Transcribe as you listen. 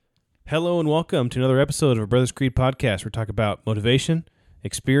Hello and welcome to another episode of a Brothers Creed podcast. We're talking about motivation,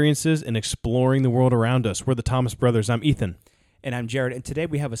 experiences, and exploring the world around us. We're the Thomas Brothers. I'm Ethan. And I'm Jared. And today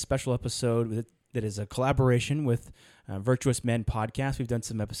we have a special episode that is a collaboration with Virtuous Men podcast. We've done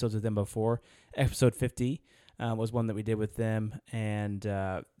some episodes with them before. Episode 50 was one that we did with them. And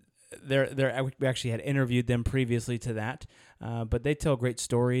we actually had interviewed them previously to that. But they tell great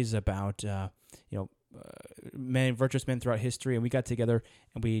stories about, virtuous men throughout history, and we got together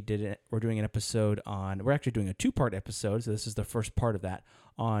and we're doing an episode we're actually doing a two-part episode, so this is the first part of that,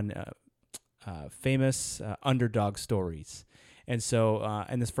 on famous underdog stories. And so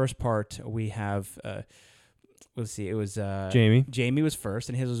in this first part we have it was Jamie was first,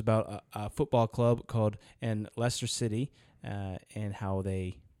 and his was about a football club called in Leicester City, and how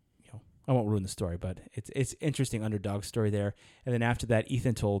they, I won't ruin the story, but it's interesting underdog story there. And then after that,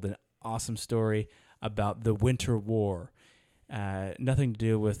 Ethan told an awesome story about the Winter War. Nothing to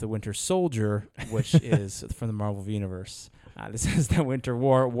do with the Winter Soldier, which is from the Marvel Universe. This is the Winter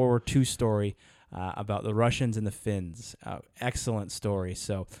War, World War II story about the Russians and the Finns. Excellent story.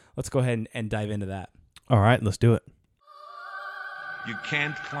 So let's go ahead and dive into that. All right, let's do it. You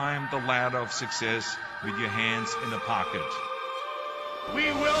can't climb the ladder of success with your hands in the pocket. We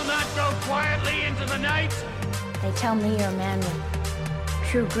will not go quietly into the night. They tell me you're a man with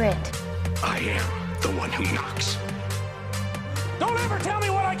true grit. I am the one who knocks. Don't ever tell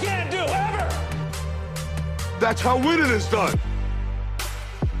me what I can't do, ever! That's how winning is done.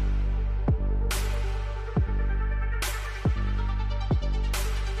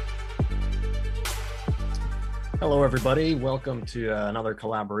 Hello, everybody. Welcome to another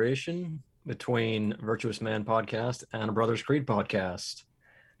collaboration between Virtuous Man podcast and a Brothers Creed podcast.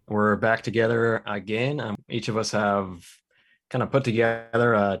 We're back together again. Each of us have kind of put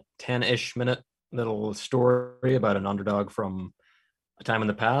together a 10-ish minute little story about an underdog from a time in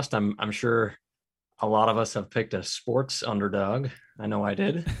the past. I'm sure a lot of us have picked a sports underdog. I know I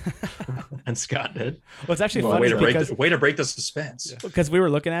did, and Scott did. Well, it's actually funny way to break the suspense. Because we were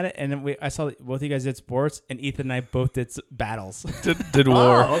looking at it, and I saw that both of you guys did sports, and Ethan and I both did battles. did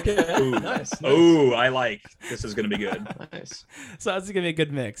war. Oh, okay. Ooh, Nice. Oh, I like this. Is going to be good. Nice. So it's going to be a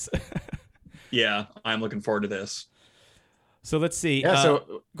good mix. Yeah, I'm looking forward to this. So let's see. Yeah.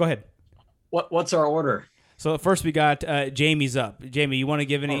 So go ahead. What's our order? So first we got Jamie's up. Jamie, you want to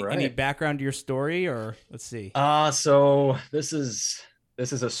give any Right. background to your story, or let's see? So this is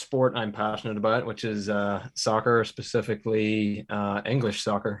a sport I'm passionate about, which is soccer, specifically English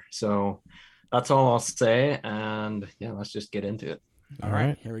soccer. So that's all I'll say, and yeah, let's just get into it. All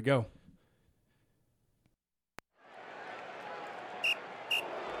right, here we go.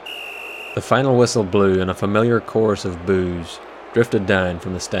 The final whistle blew, and a familiar chorus of boos drifted down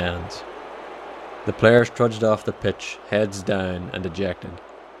from the stands. The players trudged off the pitch, heads down and dejected.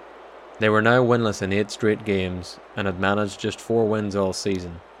 They were now winless in 8 straight games and had managed just 4 wins all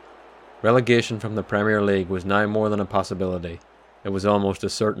season. Relegation from the Premier League was now more than a possibility. It was almost a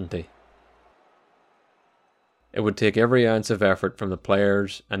certainty. It would take every ounce of effort from the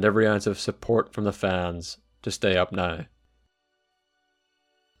players and every ounce of support from the fans to stay up now.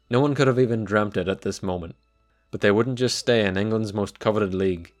 No one could have even dreamt it at this moment, but they wouldn't just stay in England's most coveted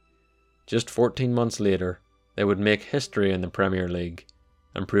league. Just 14 months later, they would make history in the Premier League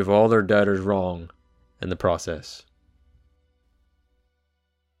and prove all their doubters wrong in the process.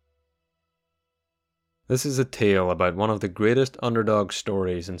 This is a tale about one of the greatest underdog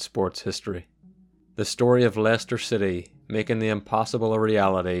stories in sports history. The story of Leicester City making the impossible a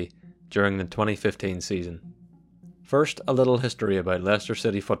reality during the 2015 season. First, a little history about Leicester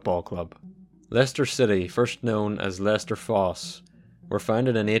City Football Club. Leicester City, first known as Leicester Foss, were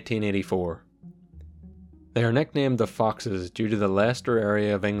founded in 1884. They are nicknamed the Foxes due to the Leicester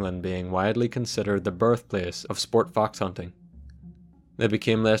area of England being widely considered the birthplace of sport fox hunting. They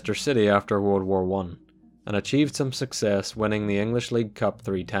became Leicester City after World War I and achieved some success, winning the English League Cup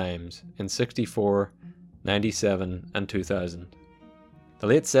 3 times in 64, 97 and 2000. The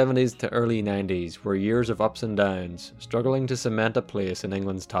late 70s to early 90s were years of ups and downs, struggling to cement a place in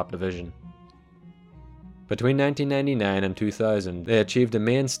England's top division. Between 1999 and 2000, they achieved a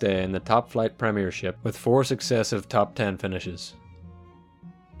mainstay in the top-flight Premiership with 4 successive top 10 finishes.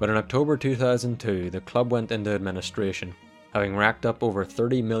 But in October 2002, the club went into administration, having racked up over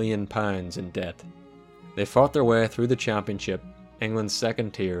 £30 million in debt. They fought their way through the Championship, England's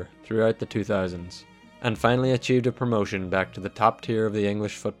second tier, throughout the 2000s, and finally achieved a promotion back to the top tier of the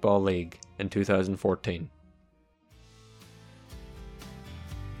English Football League in 2014.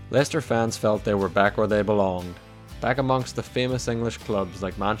 Leicester fans felt they were back where they belonged, back amongst the famous English clubs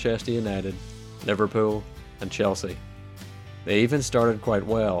like Manchester United, Liverpool and Chelsea. They even started quite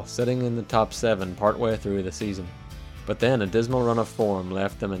well, sitting in the top 7 partway through the season. But then a dismal run of form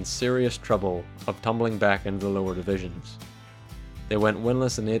left them in serious trouble of tumbling back into the lower divisions. They went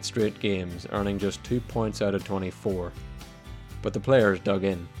winless in 8 straight games, earning just 2 points out of 24. But the players dug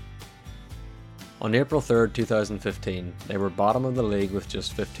in. On April 3rd, 2015, they were bottom of the league with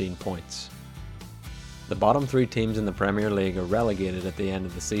just 15 points. The bottom 3 teams in the Premier League are relegated at the end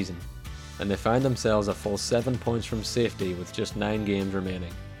of the season, and they found themselves a full 7 points from safety with just 9 games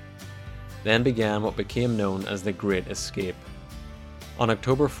remaining. Then began what became known as the Great Escape. On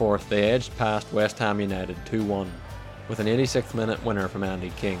October 4th, they edged past West Ham United 2-1, with an 86th minute winner from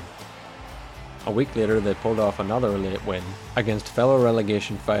Andy King. A week later, they pulled off another late win against fellow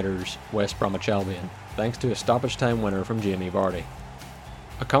relegation fighters West Bromwich Albion, thanks to a stoppage time winner from Jamie Vardy.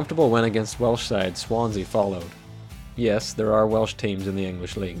 A comfortable win against Welsh side Swansea followed. Yes, there are Welsh teams in the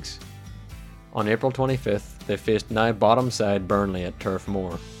English leagues. On April 25th, they faced now bottom side Burnley at Turf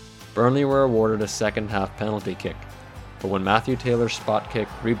Moor. Burnley were awarded a second half penalty kick, but when Matthew Taylor's spot kick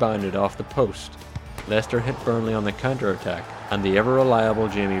rebounded off the post, Leicester hit Burnley on the counter-attack, and the ever-reliable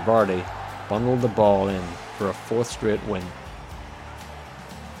Jamie Vardy bundled the ball in for a 4th straight win.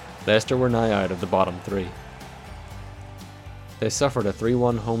 Leicester were now out of the bottom 3. They suffered a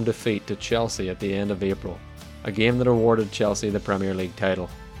 3-1 home defeat to Chelsea at the end of April, a game that awarded Chelsea the Premier League title.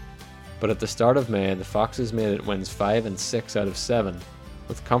 But at the start of May, the Foxes made it wins 5 and 6 out of 7,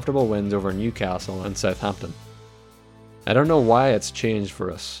 with comfortable wins over Newcastle and Southampton. "I don't know why it's changed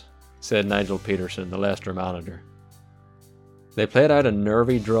for us," said Nigel Peterson, the Leicester manager. They played out a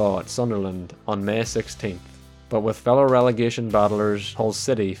nervy draw at Sunderland on May 16th, but with fellow relegation battlers Hull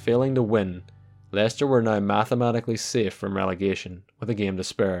City failing to win, Leicester were now mathematically safe from relegation, with a game to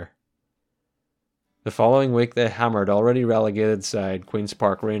spare. The following week they hammered already relegated side Queen's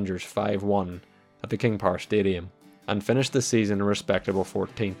Park Rangers 5-1 at the King Power Stadium, and finished the season a respectable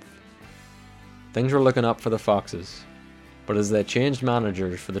 14th. Things were looking up for the Foxes, but as they changed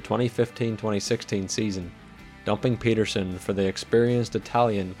managers for the 2015-2016 season, dumping Peterson for the experienced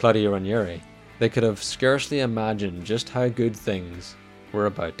Italian Claudio Ranieri, they could have scarcely imagined just how good things were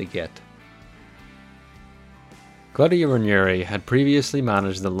about to get. Claudio Ranieri had previously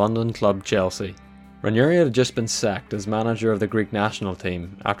managed the London club Chelsea. Ranieri had just been sacked as manager of the Greek national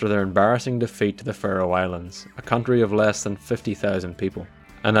team after their embarrassing defeat to the Faroe Islands, a country of less than 50,000 people.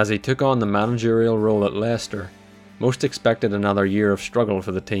 And as he took on the managerial role at Leicester, most expected another year of struggle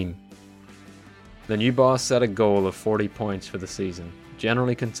for the team. The new boss set a goal of 40 points for the season,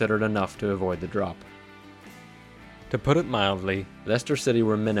 generally considered enough to avoid the drop. To put it mildly, Leicester City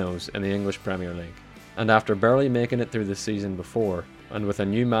were minnows in the English Premier League, and after barely making it through the season before, and with a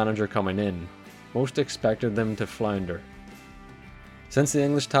new manager coming in, most expected them to flounder. Since the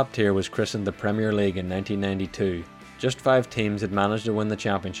English top tier was christened the Premier League in 1992, just 5 teams had managed to win the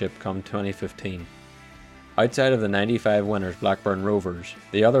championship come 2015. Outside of the 95 winners Blackburn Rovers,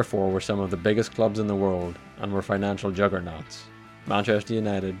 the other 4 were some of the biggest clubs in the world and were financial juggernauts: Manchester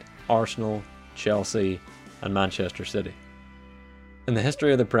United, Arsenal, Chelsea, and Manchester City. In the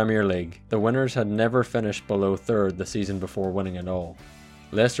history of the Premier League, the winners had never finished below 3rd the season before winning it all.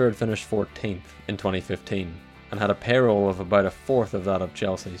 Leicester had finished 14th in 2015 and had a payroll of about a fourth of that of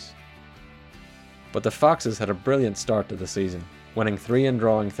Chelsea's. But the Foxes had a brilliant start to the season, winning 3 and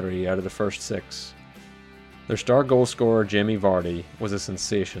drawing 3 out of the first 6. Their star goal scorer Jamie Vardy was a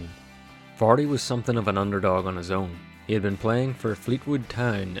sensation. Vardy was something of an underdog on his own. He had been playing for Fleetwood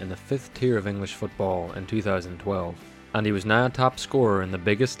Town in the 5th tier of English football in 2012, and he was now a top scorer in the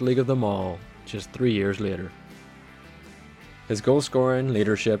biggest league of them all just 3 years later. His goal scoring,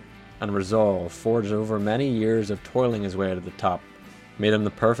 leadership, and resolve, forged over many years of toiling his way to the top, made him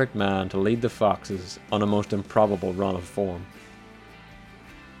the perfect man to lead the Foxes on a most improbable run of form.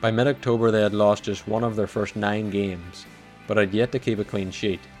 By mid-October they had lost just one of their first 9 games, but had yet to keep a clean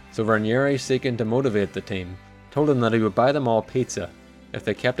sheet, so Ranieri, seeking to motivate the team, told them that he would buy them all pizza if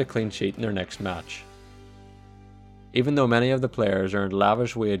they kept a clean sheet in their next match. Even though many of the players earned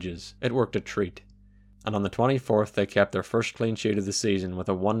lavish wages, it worked a treat, and on the 24th they kept their first clean sheet of the season with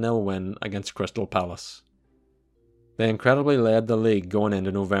a 1-0 win against Crystal Palace. They incredibly led the league going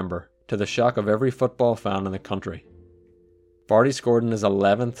into November, to the shock of every football fan in the country. Vardy scored in his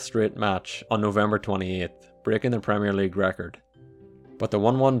 11th straight match on November 28th, breaking the Premier League record. But the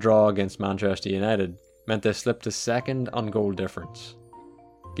 1-1 draw against Manchester United meant they slipped to second on goal difference.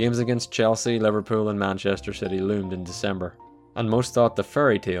 Games against Chelsea, Liverpool and Manchester City loomed in December, and most thought the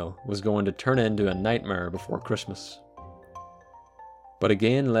fairy tale was going to turn into a nightmare before Christmas. But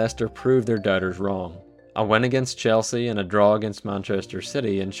again Leicester proved their doubters wrong. A win against Chelsea and a draw against Manchester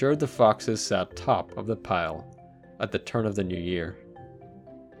City ensured the Foxes sat top of the pile, at the turn of the new year.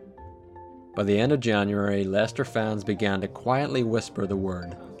 By the end of January, Leicester fans began to quietly whisper the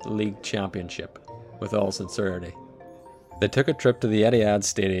word League Championship with all sincerity. They took a trip to the Etihad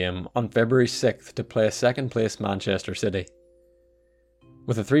Stadium on February 6th to play second-place Manchester City.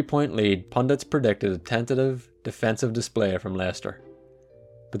 With a 3-point lead, pundits predicted a tentative, defensive display from Leicester.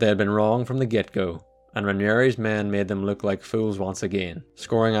 But they had been wrong from the get-go, and Ranieri's men made them look like fools once again,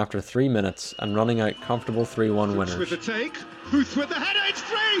 scoring after 3 minutes and running out comfortable 3-1 winners. With the take, Huth with the header, it's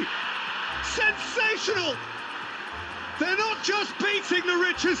free! Sensational! They're not just beating the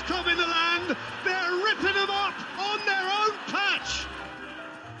richest club in the land, they're ripping them up on their own patch!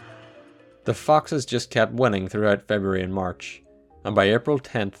 The Foxes just kept winning throughout February and March, and by April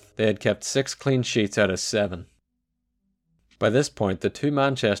 10th they had kept 6 clean sheets out of 7. By this point, the two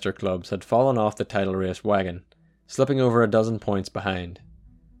Manchester clubs had fallen off the title race wagon, slipping over a dozen points behind.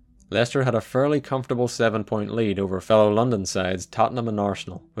 Leicester had a fairly comfortable 7-point lead over fellow London sides Tottenham and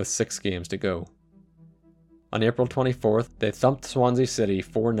Arsenal, with 6 games to go. On April 24th, they thumped Swansea City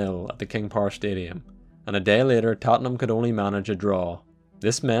 4-0 at the King Power Stadium, and a day later Tottenham could only manage a draw.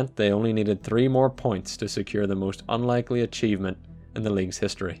 This meant they only needed 3 more points to secure the most unlikely achievement in the league's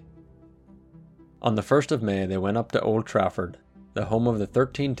history. On the 1st of May, they went up to Old Trafford, the home of the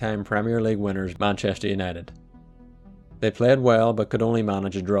 13-time Premier League winners Manchester United. They played well but could only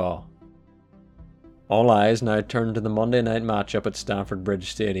manage a draw. All eyes now turned to the Monday night matchup at Stamford Bridge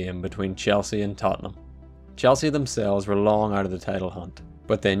Stadium between Chelsea and Tottenham. Chelsea themselves were long out of the title hunt,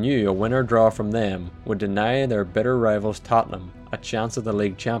 but they knew a winner draw from them would deny their bitter rivals Tottenham a chance at the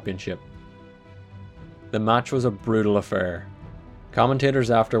league championship. The match was a brutal affair. Commentators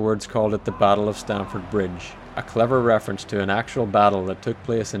afterwards called it the Battle of Stamford Bridge, a clever reference to an actual battle that took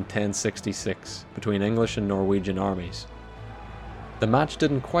place in 1066 between English and Norwegian armies. The match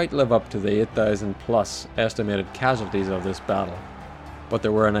didn't quite live up to the 8,000 plus estimated casualties of this battle, but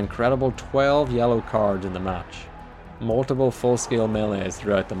there were an incredible 12 yellow cards in the match, multiple full-scale melees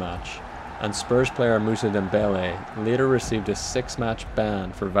throughout the match, and Spurs player Moussa Dembele later received a 6-match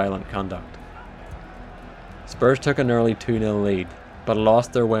ban for violent conduct. Spurs took an early 2-0 lead, but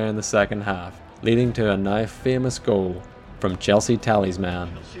lost their way in the second half, leading to a now famous goal from Chelsea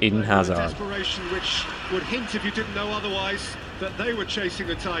talisman Eden Hazard. Desperation which would hint, if you didn't know otherwise, that they were chasing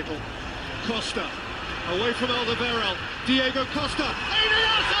the title. Costa, away from Alderweireld, Diego Costa, Eden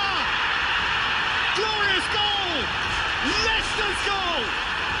Hazard! Glorious goal! Leicester's goal!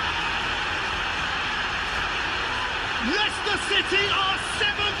 Leicester City are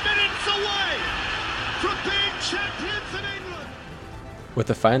 7 minutes away from being champions in England! With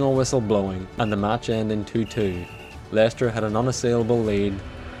the final whistle blowing and the match ending 2-2, Leicester had an unassailable lead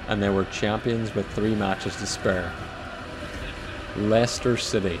and they were champions with 3 matches to spare. Leicester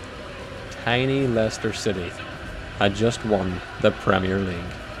City, tiny Leicester City, had just won the Premier League.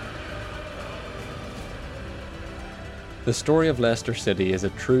 The story of Leicester City is a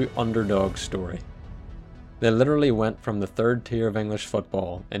true underdog story. They literally went from the 3rd tier of English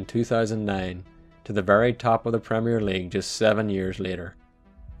football in 2009 to the very top of the Premier League just 7 years later.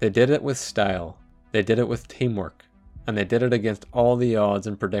 They did it with style, they did it with teamwork, and they did it against all the odds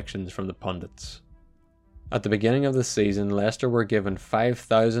and predictions from the pundits. At the beginning of the season, Leicester were given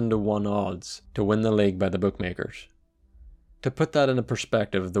 5,000 to 1 odds to win the league by the bookmakers. To put that into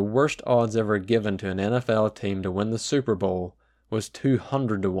perspective, the worst odds ever given to an NFL team to win the Super Bowl was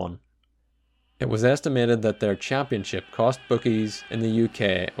 200 to 1. It was estimated that their championship cost bookies in the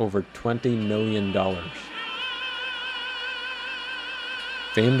UK over $20 million.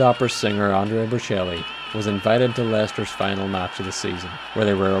 Famed opera singer Andrea Bocelli was invited to Leicester's final match of the season, where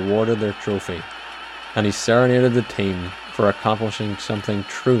they were awarded their trophy, and he serenaded the team for accomplishing something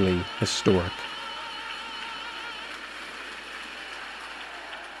truly historic.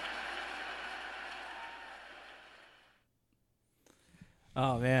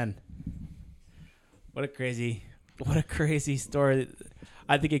 Oh man, what a crazy story.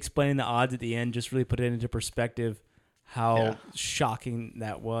 I think explaining the odds at the end just really put it into perspective how shocking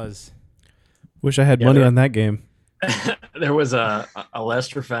that was. Wish I had money on that game. There was a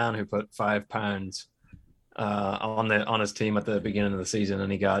Leicester fan who put £5 on his team at the beginning of the season,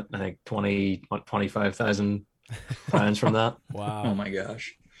 and he got, I think, 25,000 pounds from that. Wow! Oh my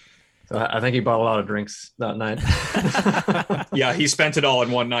gosh! So I think he bought a lot of drinks that night. Yeah, he spent it all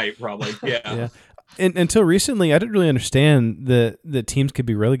in one night, probably. Yeah. And until recently, I didn't really understand that teams could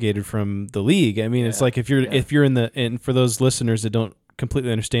be relegated from the league. I mean, it's like if you're in the, and for those listeners that don't completely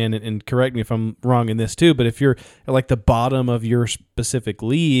understand it, and correct me if I'm wrong in this too, but if you're at like the bottom of your specific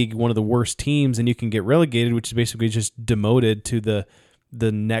league, one of the worst teams, and you can get relegated, which is basically just demoted to the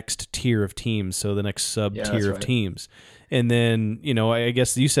the next tier of teams, so the next sub tier of right. teams. And then, I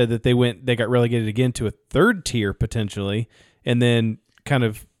guess you said that they got relegated again to a third tier potentially, and then kind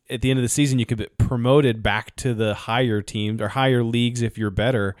of at the end of the season you could be promoted back to the higher teams or higher leagues if you're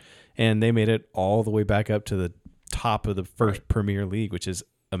better, and they made it all the way back up to the top of the first Premier League, which is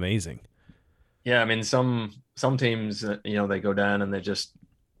amazing. Yeah, I mean some teams, they go down and they just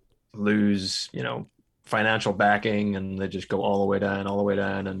lose, financial backing, and they just go all the way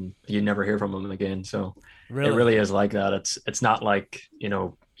down, and you never hear from them again. So it really is like that. It's not like,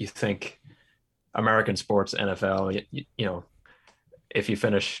 you think American sports, NFL, if you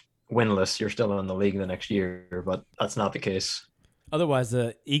finish winless, you're still in the league the next year, but that's not the case. Otherwise,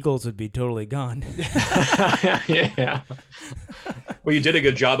 the Eagles would be totally gone. Yeah. Well, you did a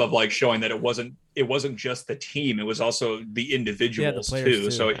good job of like showing that it wasn't just the team; it was also the individuals too.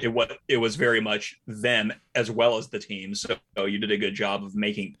 So it was very much them as well as the team. So you did a good job of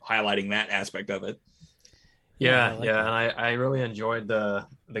highlighting that aspect of it. Yeah, and I really enjoyed the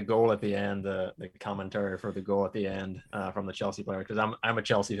goal at the end, the commentary for the goal at the end from the Chelsea player, because I'm a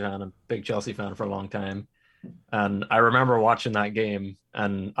Chelsea fan, a big Chelsea fan for a long time, and I remember watching that game,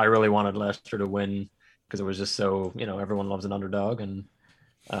 and I really wanted Leicester to win because it was just so, everyone loves an underdog, and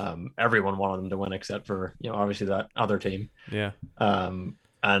everyone wanted them to win except for, obviously that other team. Yeah.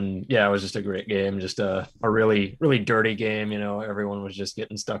 And yeah, it was just a great game, just a really, really dirty game. Everyone was just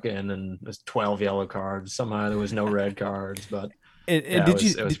getting stuck in, and there's 12 yellow cards. Somehow there was no red cards, but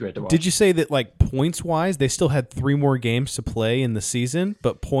it was great to watch. Did you say that, like, points wise, they still had 3 more games to play in the season,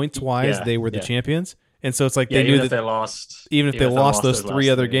 but points wise, they were the champions? And so it's like they knew that they lost, even if they lost those 3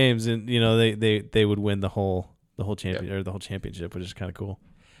 other games, and they would win the whole champion or the whole championship, which is kind of cool.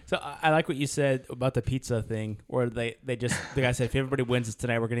 So I like what you said about the pizza thing, where the guy said, if everybody wins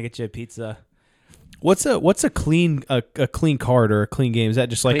tonight, we're gonna get you a pizza. What's a clean card or a clean game? Is that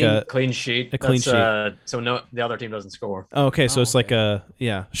just like a clean sheet? A clean sheet. So no, the other team doesn't score. Oh, okay, so it's like a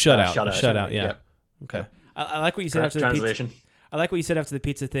shutout. Yeah. Okay. I like what you said after translation. The pizza. I like what you said after the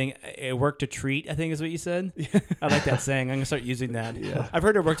pizza thing. It worked a treat, I think is what you said. I like that saying. I'm going to start using that. Yeah. I've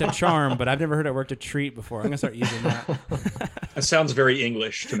heard it worked a charm, but I've never heard it worked a treat before. I'm going to start using that. That sounds very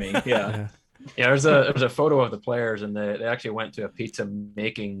English to me. Yeah. Yeah, there's a photo of the players, and they actually went to a pizza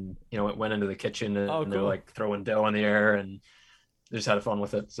making, it went into the kitchen, and they're like throwing dough in the air, and they just had fun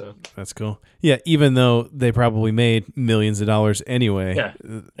with it. So that's cool. Yeah, even though they probably made millions of dollars anyway. Yeah.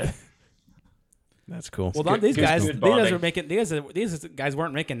 That's cool. Well, these guys weren't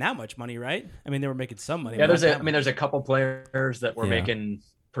making that much money, right? I mean, they were making some money. Yeah, there's a couple players that were making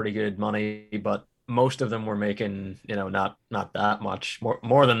pretty good money, but most of them were making, not that much,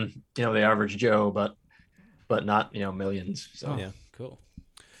 more than, the average Joe, but not, millions. So yeah, cool.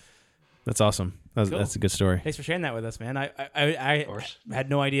 That's awesome. That's a good story. Thanks for sharing that with us, man. I had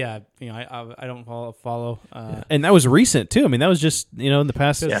no idea. I don't follow. And that was recent too. I mean, that was just in the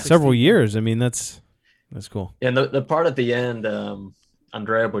past several years. I mean, that's cool. Yeah, and the part at the end,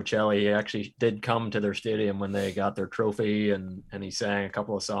 Andrea Bocelli actually did come to their stadium when they got their trophy, and he sang a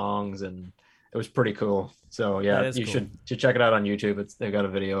couple of songs, and it was pretty cool. So yeah, you should check it out on YouTube. They've got a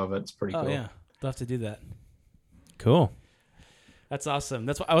video of it. It's pretty cool. Oh yeah, they'll have to do that. Cool. That's awesome.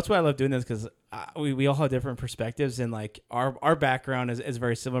 That's why I love doing this, because we all have different perspectives, and like our background is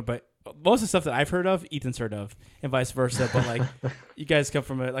very similar. But most of the stuff that I've heard of, Ethan's heard of, and vice versa. But like you guys come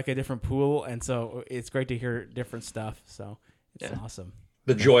from a different pool, and so it's great to hear different stuff. So it's awesome.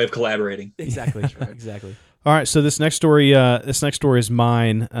 The joy of collaborating. Exactly. Exactly. All right. So this next story is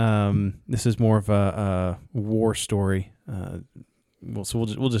mine. This is more of a war story.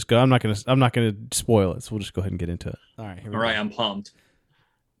 We'll just go. I'm not gonna spoil it. So we'll just go ahead and get into it. All right. All right. I'm pumped.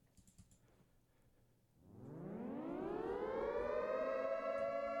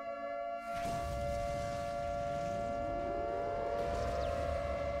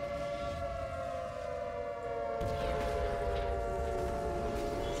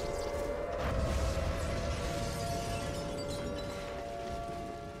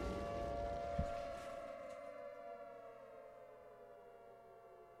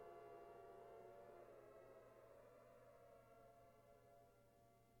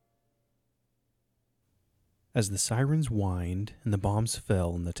 As the sirens whined and the bombs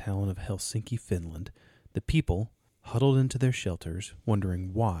fell in the town of Helsinki, Finland, the people huddled into their shelters,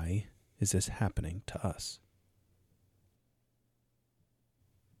 wondering, why is this happening to us?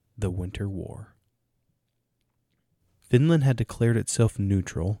 The Winter War. Finland had declared itself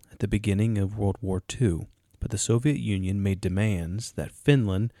neutral at the beginning of World War II, but the Soviet Union made demands that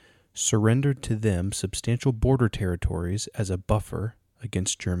Finland surrendered to them substantial border territories as a buffer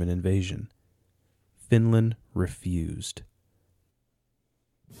against German invasion. Finland refused.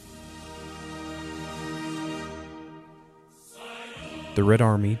 the Red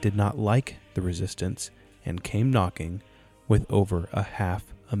Army did not like the resistance and came knocking with over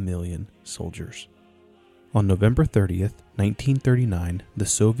 500,000 soldiers. On November 30th, 1939, the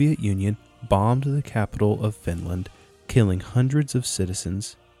Soviet Union bombed the capital of Finland, killing hundreds of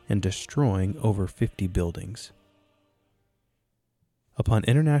citizens and destroying over 50 buildings. Upon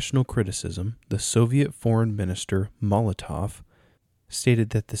international criticism, the Soviet Foreign Minister Molotov stated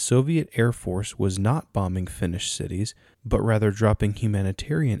that the Soviet Air Force was not bombing Finnish cities, but rather dropping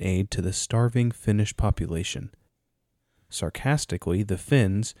humanitarian aid to the starving Finnish population. Sarcastically, the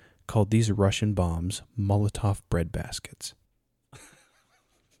Finns called these Russian bombs Molotov breadbaskets.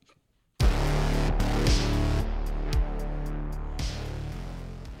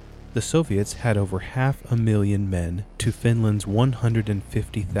 The Soviets had over 500,000 men to Finland's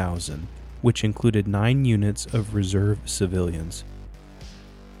 150,000, which included 9 units of reserve civilians.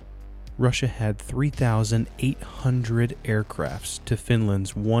 Russia had 3,800 aircrafts to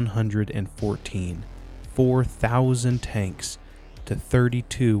Finland's 114, 4,000 tanks to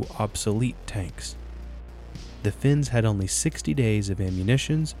 32 obsolete tanks. The Finns had only 60 days of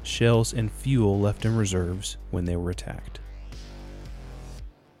ammunition, shells, and fuel left in reserves when they were attacked.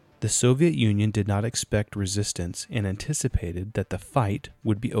 The Soviet Union did not expect resistance and anticipated that the fight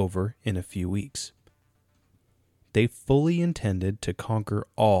would be over in a few weeks. They fully intended to conquer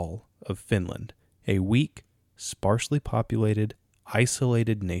all of Finland, a weak, sparsely populated,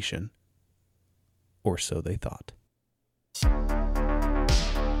 isolated nation. Or so they thought.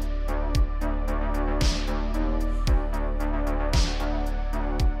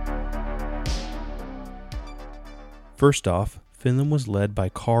 First off, Finland was led by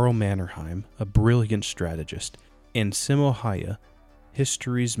Karl Mannerheim, a brilliant strategist, and Simo Häyhä,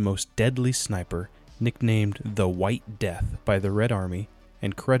 history's most deadly sniper, nicknamed the White Death by the Red Army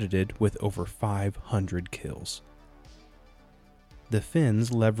and credited with over 500 kills. The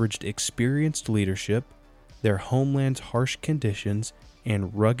Finns leveraged experienced leadership, their homeland's harsh conditions,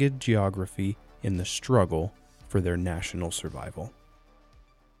 and rugged geography in the struggle for their national survival.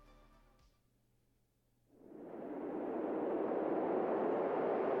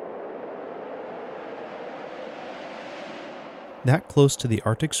 That close to the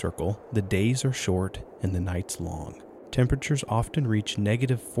Arctic Circle, the days are short and the nights long. Temperatures often reach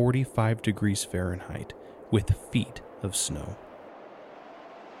negative 45 degrees Fahrenheit, with feet of snow.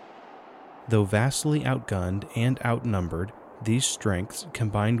 Though vastly outgunned and outnumbered, these strengths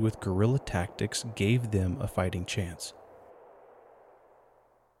combined with guerrilla tactics gave them a fighting chance.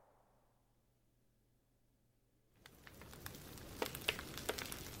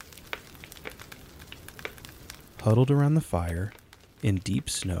 Huddled around the fire, in deep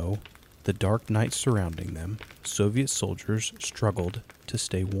snow, the dark night surrounding them, Soviet soldiers struggled to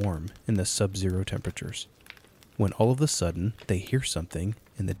stay warm in the sub-zero temperatures, when all of a sudden they hear something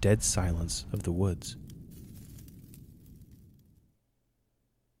in the dead silence of the woods.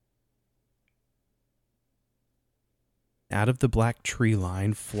 Out of the black tree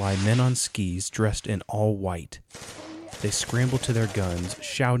line fly men on skis dressed in all white. They scramble to their guns,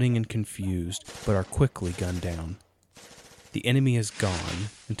 shouting and confused, but are quickly gunned down. The enemy is gone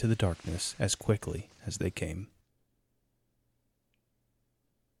into the darkness as quickly as they came.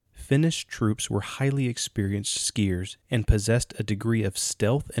 Finnish troops were highly experienced skiers and possessed a degree of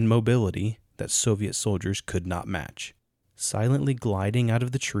stealth and mobility that Soviet soldiers could not match. Silently gliding out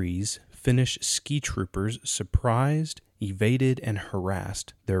of the trees, Finnish ski troopers surprised, evaded, and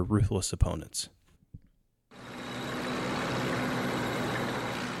harassed their ruthless opponents.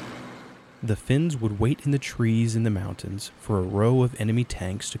 The Finns would wait in the trees in the mountains for a row of enemy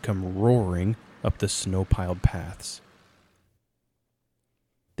tanks to come roaring up the snow-piled paths.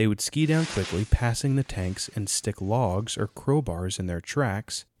 They would ski down quickly, passing the tanks, and stick logs or crowbars in their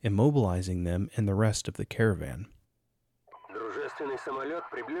tracks, immobilizing them and the rest of the caravan.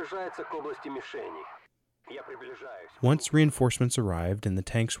 Once reinforcements arrived and the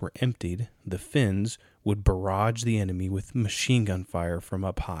tanks were emptied, the Finns would barrage the enemy with machine gun fire from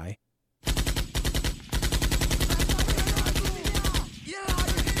up high.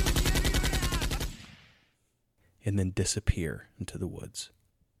 And then disappear into the woods.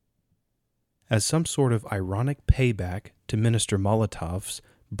 As some sort of ironic payback to Minister Molotov's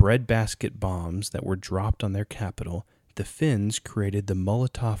breadbasket bombs that were dropped on their capital, the Finns created the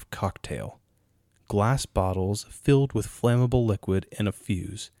Molotov cocktail. Glass bottles filled with flammable liquid and a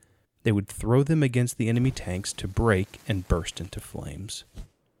fuse. They would throw them against the enemy tanks to break and burst into flames.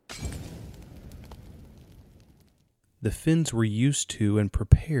 The Finns were used to and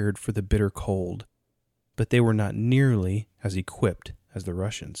prepared for the bitter cold, but they were not nearly as equipped as the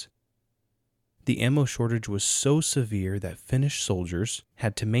Russians. The ammo shortage was so severe that Finnish soldiers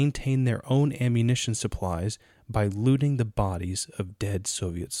had to maintain their own ammunition supplies by looting the bodies of dead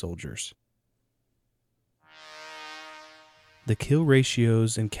Soviet soldiers. The kill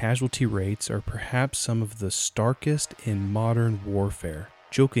ratios and casualty rates are perhaps some of the starkest in modern warfare.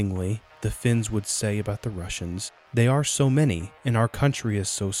 Jokingly, the Finns would say about the Russians, "They are so many, and our country is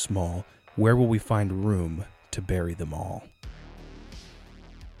so small. Where will we find room to bury them all?"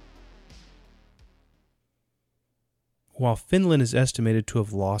 While Finland is estimated to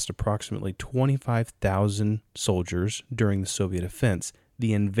have lost approximately 25,000 soldiers during the Soviet offense,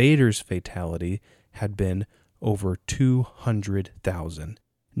 the invaders' fatality had been over 200,000,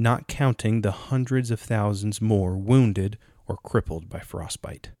 not counting the hundreds of thousands more wounded or crippled by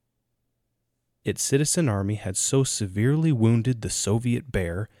frostbite. Its citizen army had so severely wounded the Soviet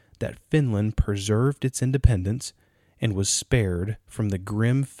bear that Finland preserved its independence and was spared from the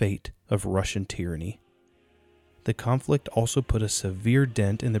grim fate of Russian tyranny. The conflict also put a severe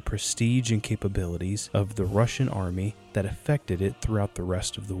dent in the prestige and capabilities of the Russian army that affected it throughout the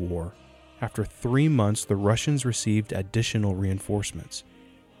rest of the war. After 3 months, the Russians received additional reinforcements.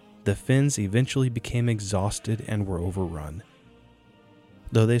 The Finns eventually became exhausted and were overrun.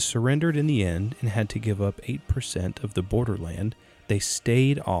 Though they surrendered in the end and had to give up 8% of the borderland, they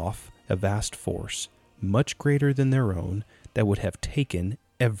stayed off a vast force, much greater than their own, that would have taken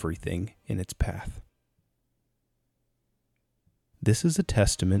everything in its path. This is a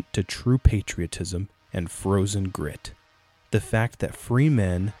testament to true patriotism and frozen grit. The fact that free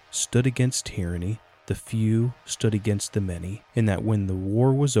men stood against tyranny, the few stood against the many, and that when the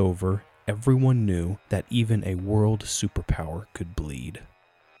war was over, everyone knew that even a world superpower could bleed.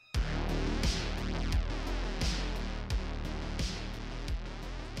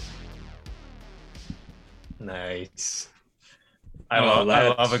 Nice. I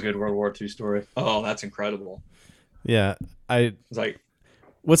love a good World War II story. Oh, that's incredible. Yeah, It's like,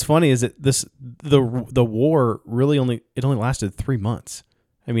 what's funny is that the war really only lasted 3 months.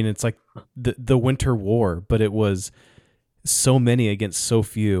 I mean, it's like the Winter War, but it was so many against so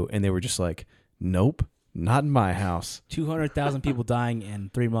few, and they were just like, nope, not in my house. 200,000 people dying in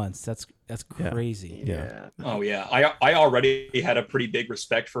 3 months. That's crazy. Yeah. Oh yeah. I already had a pretty big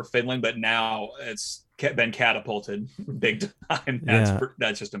respect for Finland, but now it's been catapulted big time.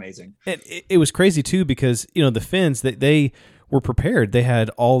 That's just amazing. And it was crazy too, because the Finns, they were prepared. They had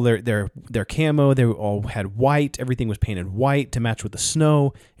all their camo. They all had white. Everything was painted white to match with the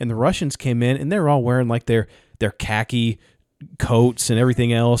snow. And the Russians came in, and they were all wearing like their khaki coats and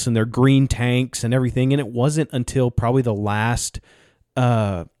everything else, and their green tanks and everything. And it wasn't until probably the last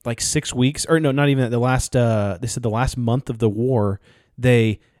 6 weeks, or no, not even the last. They said the last month of the war,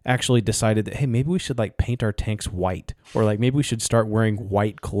 they actually decided that, hey, maybe we should like paint our tanks white, or like maybe we should start wearing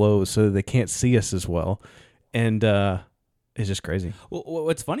white clothes so that they can't see us as well. And it's just crazy. Well,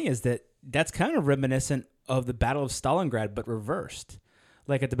 what's funny is that's kind of reminiscent of the Battle of Stalingrad, but reversed.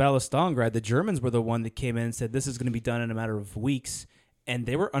 Like at the Battle of Stalingrad, the Germans were the one that came in and said, this is going to be done in a matter of weeks. And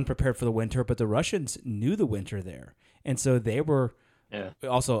they were unprepared for the winter, but the Russians knew the winter there. And so they were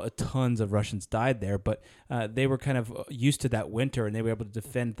also tons of Russians died there, but they were kind of used to that winter, and they were able to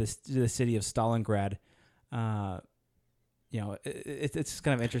defend the city of Stalingrad. It's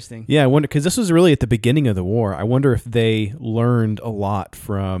kind of interesting. Yeah, I wonder, because this was really at the beginning of the war. I wonder if they learned a lot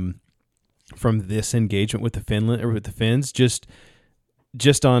from this engagement with the Finns,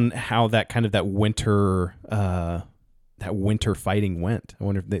 just on how that winter fighting went. I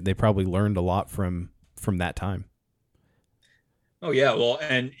wonder if they probably learned a lot from that time. Oh yeah, well,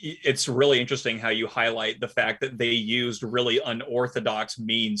 and it's really interesting how you highlight the fact that they used really unorthodox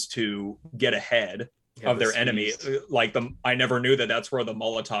means to get ahead of their enemy. Like I never knew that's where the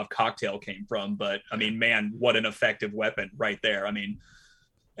Molotov cocktail came from, but I mean, man, what an effective weapon right there. I mean,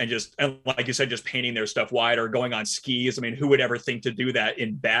 and like you said, just painting their stuff white or going on skis. I mean, who would ever think to do that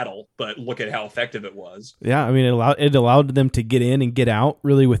in battle? But look at how effective it was. Yeah, I mean, it allowed them to get in and get out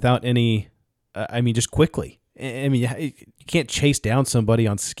really without any. Just quickly. I mean, you can't chase down somebody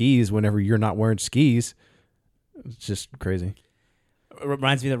on skis whenever you're not wearing skis. It's just crazy. It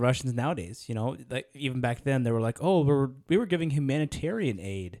reminds me of the Russians nowadays. Like even back then, they were like, "Oh, we were giving humanitarian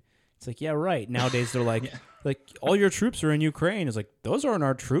aid." It's like, yeah, right. Nowadays, they're like, like all your troops are in Ukraine. It's like, those aren't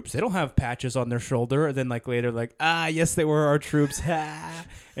our troops. They don't have patches on their shoulder. And then like later, like, yes, they were our troops. And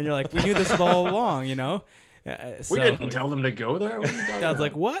you're like, we knew this all along, We didn't tell them to go there. I was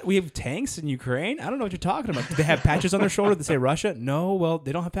like, what? We have tanks in Ukraine? I don't know what you're talking about. Do they have patches on their shoulder that say Russia? No, well,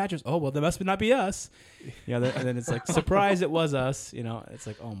 they don't have patches. Oh, well, they must not be us. And then it's like, surprise, it was us. It's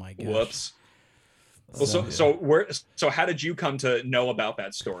like, oh my gosh. Whoops. Well, so how did you come to know about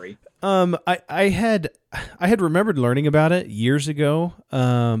that story? I had remembered learning about it years ago,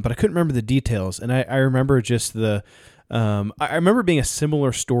 but I couldn't remember the details. And I remember just I remember being a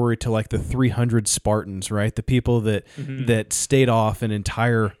similar story to like the 300 Spartans, right? The people that that stayed off an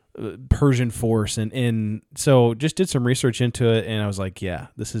entire Persian force, and so just did some research into it, and I was like, yeah,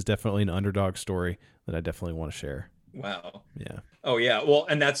 this is definitely an underdog story that I definitely want to share. Wow. Yeah. Oh yeah. Well,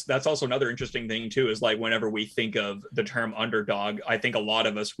 and that's also another interesting thing too, is like whenever we think of the term underdog, I think a lot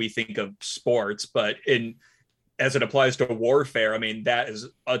of us, we think of sports, but as it applies to warfare, I mean, that is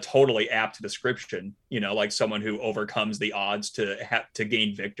a totally apt description, like someone who overcomes the odds to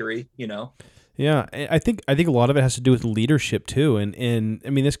gain victory, Yeah, I think a lot of it has to do with leadership too, and I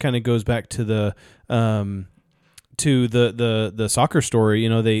mean, this kind of goes back to the soccer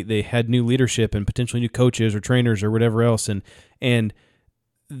story. They had new leadership and potentially new coaches or trainers or whatever else, and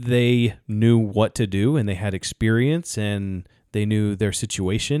they knew what to do, and they had experience, and they knew their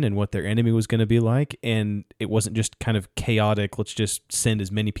situation and what their enemy was going to be like, and it wasn't just kind of chaotic. Let's just send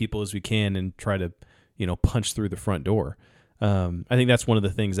as many people as we can and try to punch through the front door. I think that's one of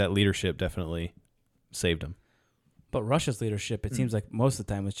the things that leadership definitely saved them. But Russia's leadership, it seems like most of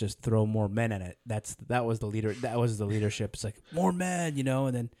the time was just throw more men at it. That was the leader. That was the leadership. It's like more men,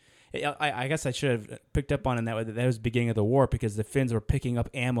 and then I guess I should have picked up on that was the beginning of the war, because the Finns were picking up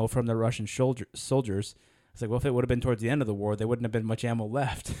ammo from the Russian soldiers. It's like, well, if it would have been towards the end of the war, there wouldn't have been much ammo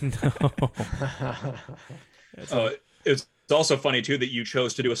left. It's also funny too that you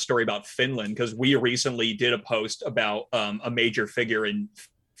chose to do a story about Finland, because we recently did a post about a major figure in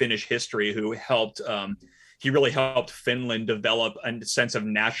Finnish history who helped. He really helped Finland develop a sense of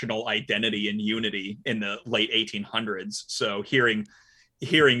national identity and unity in the late 1800s. So hearing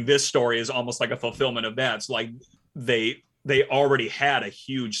this story is almost like a fulfillment of that. It's like they already had a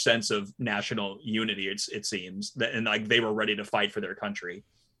huge sense of national unity. It seems that, and like they were ready to fight for their country.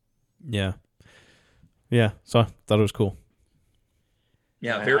 Yeah. Yeah, so I thought it was cool.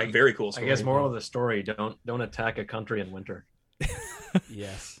 Yeah, very cool story. I guess moral of the story: don't attack a country in winter.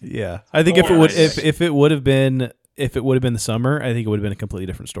 Yes. Yeah, I think if it would have been the summer, I think it would have been a completely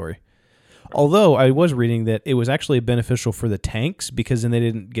different story. Although I was reading that it was actually beneficial for the tanks, because then they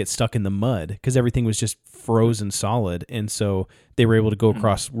didn't get stuck in the mud, because everything was just frozen solid, and so they were able to go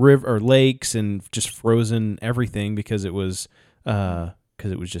across river or lakes and just frozen everything because it was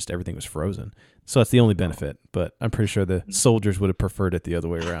just everything was frozen. So that's the only benefit, but I'm pretty sure the soldiers would have preferred it the other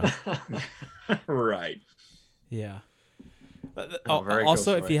way around. Right. Yeah.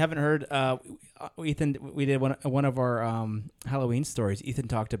 Also, if you haven't heard, Ethan, we did one of our Halloween stories. Ethan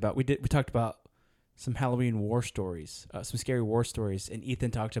talked about we talked about some Halloween war stories, some scary war stories, and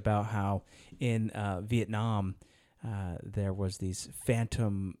Ethan talked about how in Vietnam there was these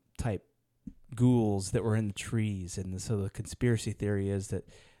phantom type ghouls that were in the trees, and so the conspiracy theory is that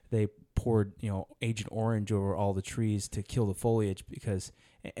they poured Agent Orange over all the trees to kill the foliage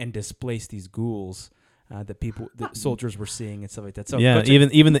and displace these ghouls. The soldiers were seeing and stuff like that. So yeah,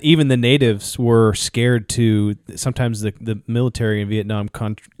 even the natives were scared to. Sometimes the military in Vietnam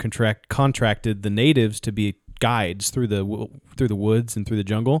contracted the natives to be guides through the woods and through the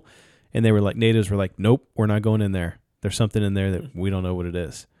jungle, and natives were like, nope, we're not going in there. There's something in there that we don't know what it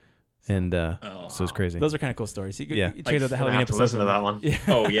is, and so it's crazy. Those are kind of cool stories. You check out the Halloween episode. Listen to that one. Yeah.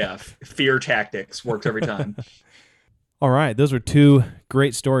 Oh yeah, fear tactics works every time. All right, those were two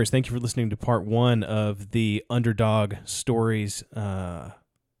great stories. Thank you for listening to part one of the Underdog Stories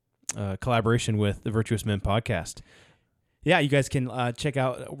collaboration with the Virtuous Men podcast. Yeah, you guys can check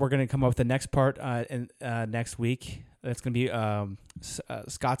out. We're going to come up with the next part next week. That's going to be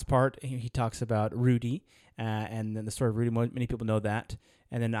Scott's part. He talks about Rudy, and then the story of Rudy. Many people know that.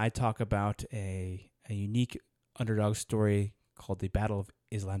 And then I talk about a unique underdog story called the Battle of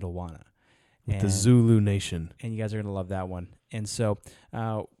Islandlwana. With the Zulu Nation. And you guys are going to love that one. And so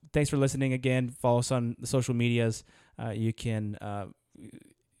thanks for listening again. Follow us on the social medias. You can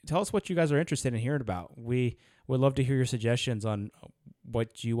tell us what you guys are interested in hearing about. We would love to hear your suggestions on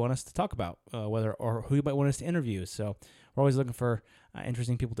what you want us to talk about, or who you might want us to interview. So we're always looking for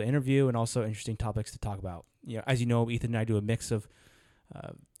interesting people to interview and also interesting topics to talk about. As you know, Ethan and I do a mix of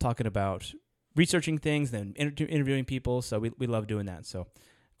talking about researching things, then interviewing people. So we love doing that. So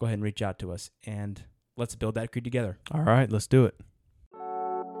go ahead and reach out to us, and let's build that creed together. All right, let's do it.